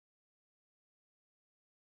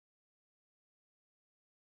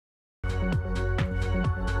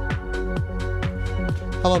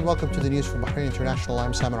Hello and welcome to the news from Bahrain International.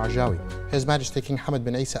 I'm Samar Ajawi. His Majesty King Hamad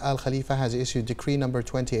bin Isa Al Khalifa has issued Decree number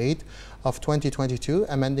 28 of 2022,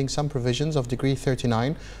 amending some provisions of Decree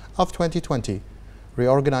 39 of 2020,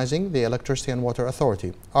 reorganizing the Electricity and Water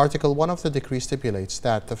Authority. Article 1 of the decree stipulates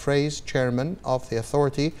that the phrase Chairman of the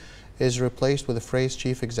Authority is replaced with the phrase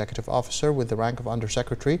Chief Executive Officer with the rank of Under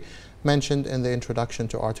Secretary mentioned in the introduction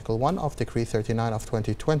to Article 1 of Decree 39 of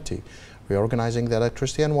 2020, reorganizing the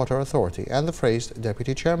Electricity and Water Authority, and the phrase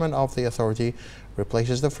Deputy Chairman of the Authority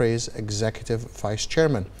replaces the phrase Executive Vice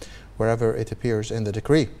Chairman wherever it appears in the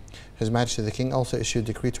decree. His Majesty the King also issued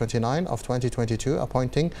Decree 29 of 2022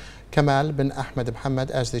 appointing Kamal bin Ahmed Mohammed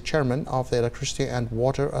as the Chairman of the Electricity and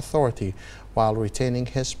Water Authority while retaining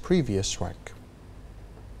his previous rank.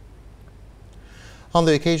 On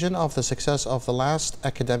the occasion of the success of the last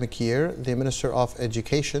academic year, the Minister of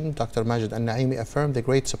Education, Dr. Majid Al-Naimi, affirmed the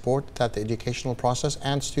great support that the educational process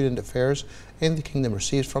and student affairs in the Kingdom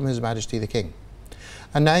receives from His Majesty the King.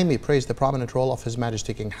 Al-Naimi praised the prominent role of His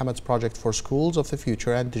Majesty King Hamad's project for schools of the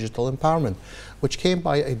future and digital empowerment, which came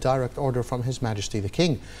by a direct order from His Majesty the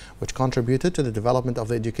King, which contributed to the development of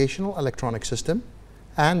the educational electronic system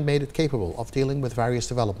and made it capable of dealing with various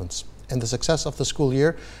developments. In the success of the school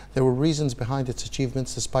year, there were reasons behind its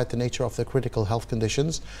achievements despite the nature of the critical health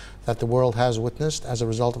conditions that the world has witnessed as a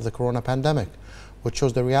result of the corona pandemic, which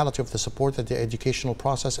shows the reality of the support that the educational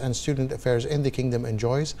process and student affairs in the Kingdom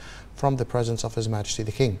enjoys from the presence of His Majesty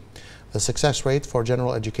the King. The success rate for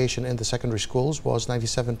general education in the secondary schools was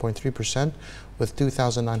 97.3%, with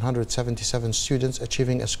 2,977 students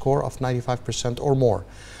achieving a score of 95% or more.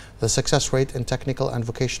 The success rate in technical and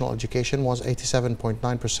vocational education was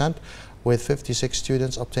 87.9%, with 56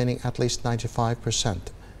 students obtaining at least 95%.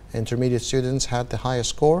 Intermediate students had the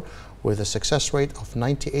highest score, with a success rate of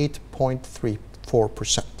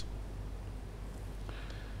 98.34%.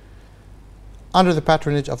 Under the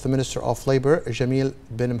patronage of the Minister of Labour, Jamil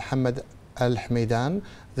bin Mohammed Al Hameidan,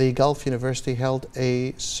 the Gulf University held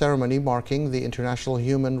a ceremony marking the International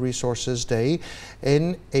Human Resources Day.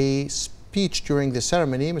 In a speech during the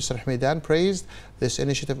ceremony, Mr. Hameidan praised this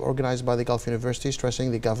initiative organized by the Gulf University, stressing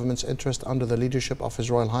the government's interest under the leadership of His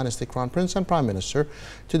Royal Highness the Crown Prince and Prime Minister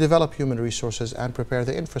to develop human resources and prepare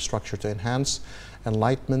the infrastructure to enhance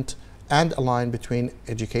enlightenment and align between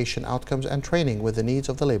education outcomes and training with the needs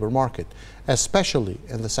of the labor market, especially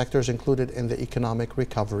in the sectors included in the Economic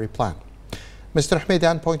Recovery Plan. Mr.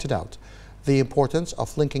 Hameidan pointed out the importance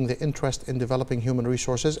of linking the interest in developing human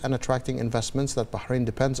resources and attracting investments that Bahrain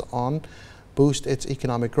depends on boost its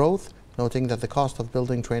economic growth, noting that the cost of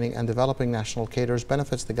building, training and developing national cadres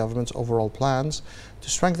benefits the government's overall plans to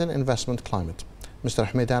strengthen investment climate. Mr.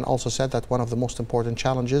 Hameidan also said that one of the most important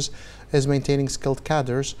challenges is maintaining skilled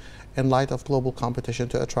cadres in light of global competition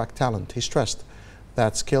to attract talent. He stressed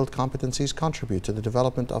that skilled competencies contribute to the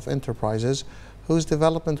development of enterprises whose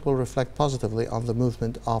development will reflect positively on the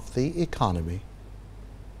movement of the economy.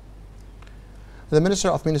 The Minister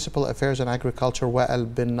of Municipal Affairs and Agriculture,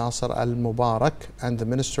 Wa'el bin Nasser Al Mubarak, and the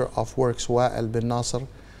Minister of Works, Wa'el bin Nasser,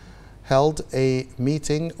 held a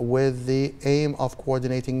meeting with the aim of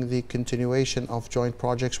coordinating the continuation of joint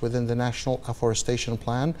projects within the National Afforestation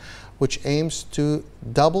Plan, which aims to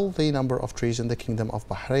double the number of trees in the Kingdom of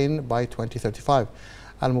Bahrain by 2035.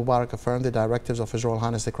 Al-Mubarak affirmed the directives of His Royal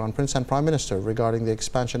Highness the Crown Prince and Prime Minister regarding the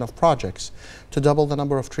expansion of projects to double the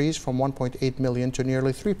number of trees from 1.8 million to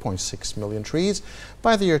nearly 3.6 million trees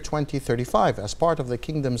by the year 2035 as part of the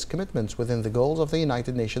Kingdom's commitments within the goals of the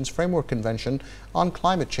United Nations Framework Convention on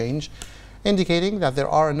Climate Change, indicating that there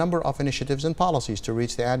are a number of initiatives and policies to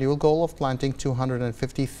reach the annual goal of planting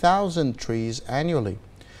 250,000 trees annually.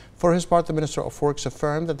 For his part, the Minister of Works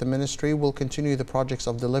affirmed that the ministry will continue the projects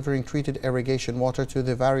of delivering treated irrigation water to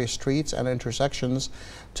the various streets and intersections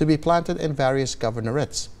to be planted in various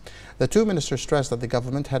governorates. The two ministers stressed that the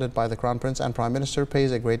government headed by the Crown Prince and Prime Minister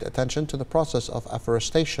pays a great attention to the process of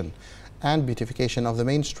afforestation and beautification of the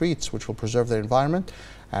main streets, which will preserve the environment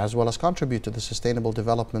as well as contribute to the sustainable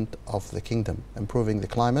development of the Kingdom, improving the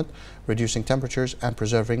climate, reducing temperatures and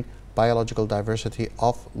preserving biological diversity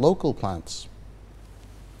of local plants.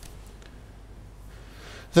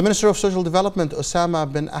 The Minister of Social Development, Osama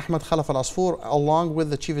bin Ahmed Khalaf Al-Asfour, along with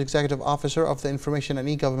the Chief Executive Officer of the Information and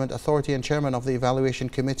E-Government Authority and Chairman of the Evaluation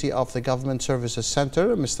Committee of the Government Services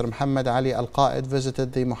Center, Mr. Muhammad Ali Al-Qaid,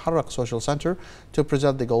 visited the Muharraq Social Center to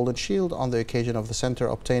present the Golden Shield on the occasion of the center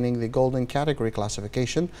obtaining the Golden Category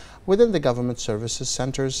classification within the Government Services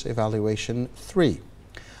Center's Evaluation 3.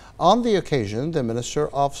 On the occasion, the Minister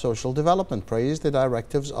of Social Development praised the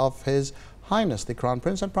directives of His Highness the Crown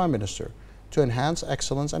Prince and Prime Minister to enhance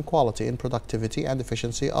excellence and quality in productivity and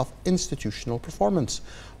efficiency of institutional performance,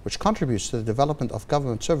 which contributes to the development of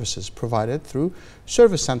government services provided through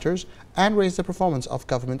service centers and raise the performance of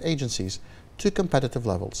government agencies to competitive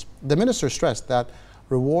levels. The Minister stressed that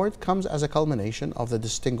reward comes as a culmination of the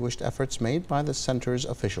distinguished efforts made by the center's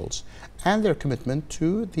officials and their commitment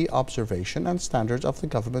to the observation and standards of the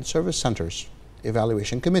Government Service Centers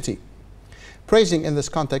Evaluation Committee, praising in this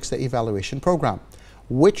context the evaluation program,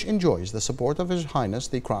 which enjoys the support of His Highness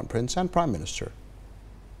the Crown Prince and Prime Minister.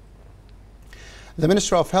 The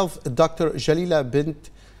Minister of Health, Dr. Jalila bint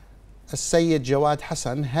Sayyid Jawad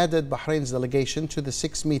Hassan, headed Bahrain's delegation to the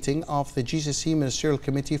 6th meeting of the GCC Ministerial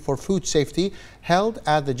Committee for Food Safety held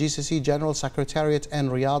at the GCC General Secretariat in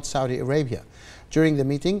Riyadh, Saudi Arabia. During the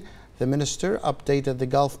meeting, the Minister updated the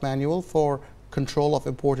Gulf Manual for Control of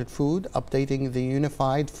Imported Food, updating the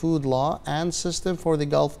Unified Food Law and System for the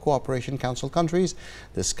Gulf Cooperation Council countries,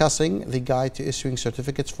 discussing the guide to issuing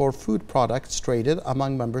certificates for food products traded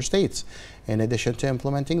among member states, in addition to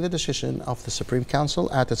implementing the decision of the Supreme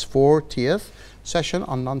Council at its 40th session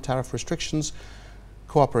on Non-Tariff Restrictions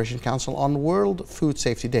Cooperation Council on World Food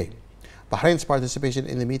Safety Day. Bahrain's participation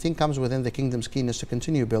in the meeting comes within the Kingdom's keenness to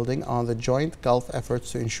continue building on the joint Gulf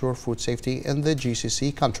efforts to ensure food safety in the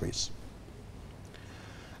GCC countries.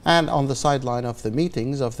 And on the sideline of the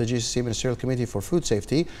meetings of the GCC Ministerial Committee for Food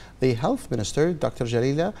Safety, the Health Minister, Dr.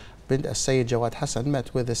 Jalila bint Sayyid Jawad Hassan,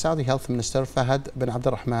 met with the Saudi Health Minister Fahad bin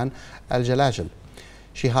Abdurrahman Al Jalajal.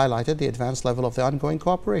 She highlighted the advanced level of the ongoing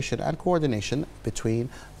cooperation and coordination between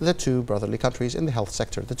the two brotherly countries in the health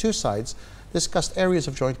sector. The two sides discussed areas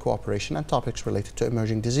of joint cooperation and topics related to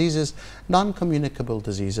emerging diseases, non-communicable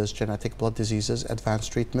diseases, genetic blood diseases,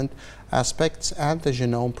 advanced treatment aspects, and the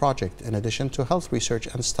Genome Project, in addition to health research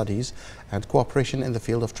and studies and cooperation in the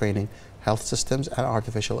field of training, health systems, and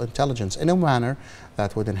artificial intelligence in a manner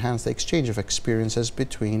that would enhance the exchange of experiences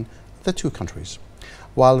between the two countries.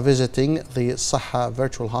 While visiting the Saha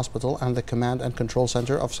Virtual Hospital and the Command and Control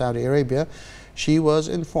Center of Saudi Arabia, she was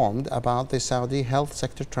informed about the Saudi Health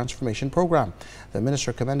Sector Transformation Program. The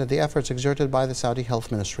Minister commended the efforts exerted by the Saudi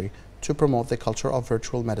Health Ministry to promote the culture of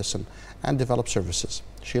virtual medicine and develop services.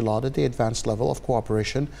 She lauded the advanced level of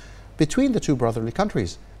cooperation between the two brotherly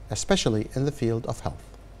countries, especially in the field of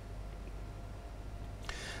health.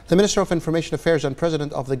 The Minister of Information Affairs and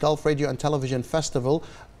President of the Gulf Radio and Television Festival,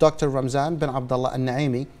 Dr. Ramzan bin Abdullah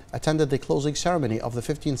Al-Naimi, attended the closing ceremony of the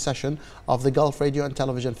 15th session of the Gulf Radio and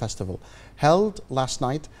Television Festival, held last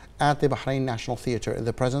night at the Bahrain National Theatre in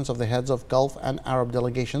the presence of the heads of Gulf and Arab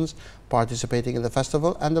delegations participating in the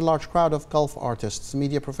festival and a large crowd of Gulf artists,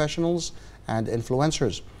 media professionals, and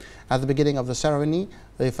influencers. At the beginning of the ceremony,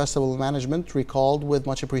 the festival management recalled with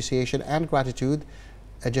much appreciation and gratitude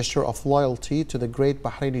a gesture of loyalty to the great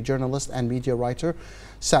Bahraini journalist and media writer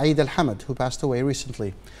Saeed Al-Hamad, who passed away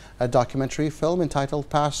recently. A documentary film entitled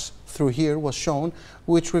Pass Through Here was shown,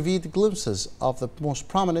 which revealed glimpses of the most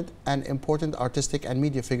prominent and important artistic and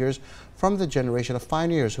media figures from the generation of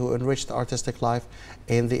pioneers who enriched artistic life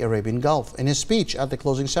in the Arabian Gulf. In his speech at the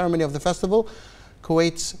closing ceremony of the festival,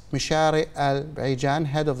 Kuwait's Mishari Al-Baijan,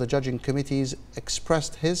 head of the judging committees,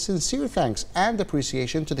 expressed his sincere thanks and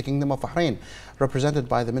appreciation to the Kingdom of Bahrain, represented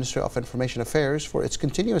by the Ministry of Information Affairs, for its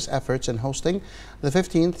continuous efforts in hosting the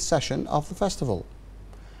 15th session of the festival.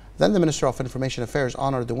 Then the Minister of Information Affairs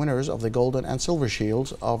honored the winners of the Golden and Silver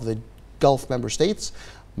Shields of the Gulf member states.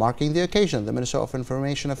 Marking the occasion, the Minister of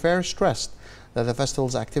Information Affairs stressed that the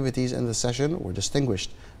festival's activities in the session were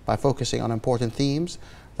distinguished by focusing on important themes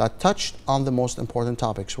that touched on the most important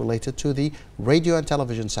topics related to the radio and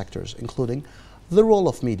television sectors, including the role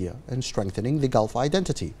of media in strengthening the Gulf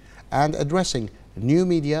identity and addressing new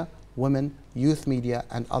media, women, youth media,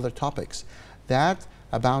 and other topics that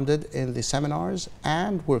abounded in the seminars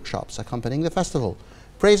and workshops accompanying the festival,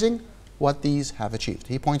 praising what these have achieved.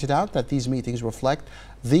 He pointed out that these meetings reflect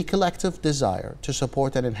the collective desire to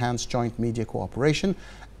support and enhance joint media cooperation,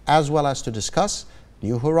 as well as to discuss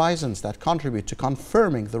new horizons that contribute to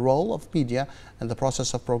confirming the role of media in the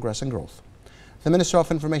process of progress and growth. The Minister of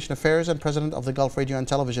Information Affairs and President of the Gulf Radio and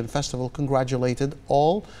Television Festival congratulated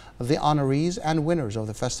all the honorees and winners of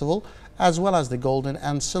the festival, as well as the Golden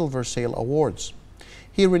and Silver Sale Awards.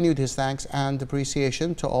 He renewed his thanks and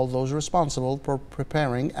appreciation to all those responsible for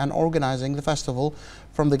preparing and organizing the festival,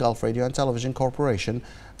 from the Gulf Radio and Television Corporation,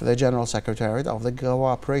 the General Secretariat of the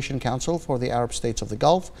Cooperation Council for the Arab States of the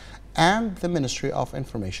Gulf, and the Ministry of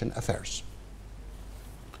Information Affairs.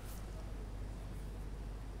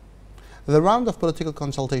 The round of political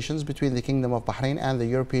consultations between the Kingdom of Bahrain and the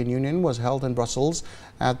European Union was held in Brussels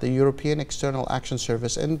at the European External Action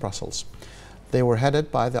Service in Brussels. They were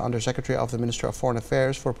headed by the Undersecretary of the Ministry of Foreign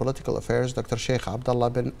Affairs for Political Affairs, Dr. Sheikh Abdullah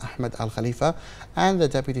bin Ahmed Al Khalifa, and the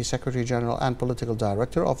Deputy Secretary General and Political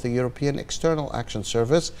Director of the European External Action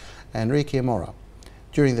Service, Enrique Mora.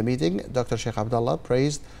 During the meeting, Dr. Sheikh Abdullah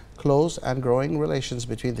praised close and growing relations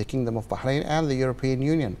between the Kingdom of Bahrain and the European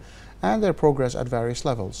Union and their progress at various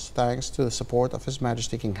levels, thanks to the support of His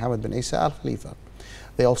Majesty King Hamad bin Isa Al Khalifa.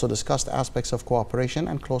 They also discussed aspects of cooperation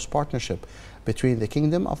and close partnership between the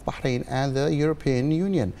Kingdom of Bahrain and the European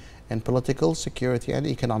Union in political, security and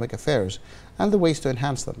economic affairs, and the ways to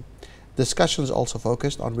enhance them. Discussions also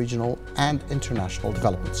focused on regional and international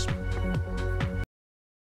developments.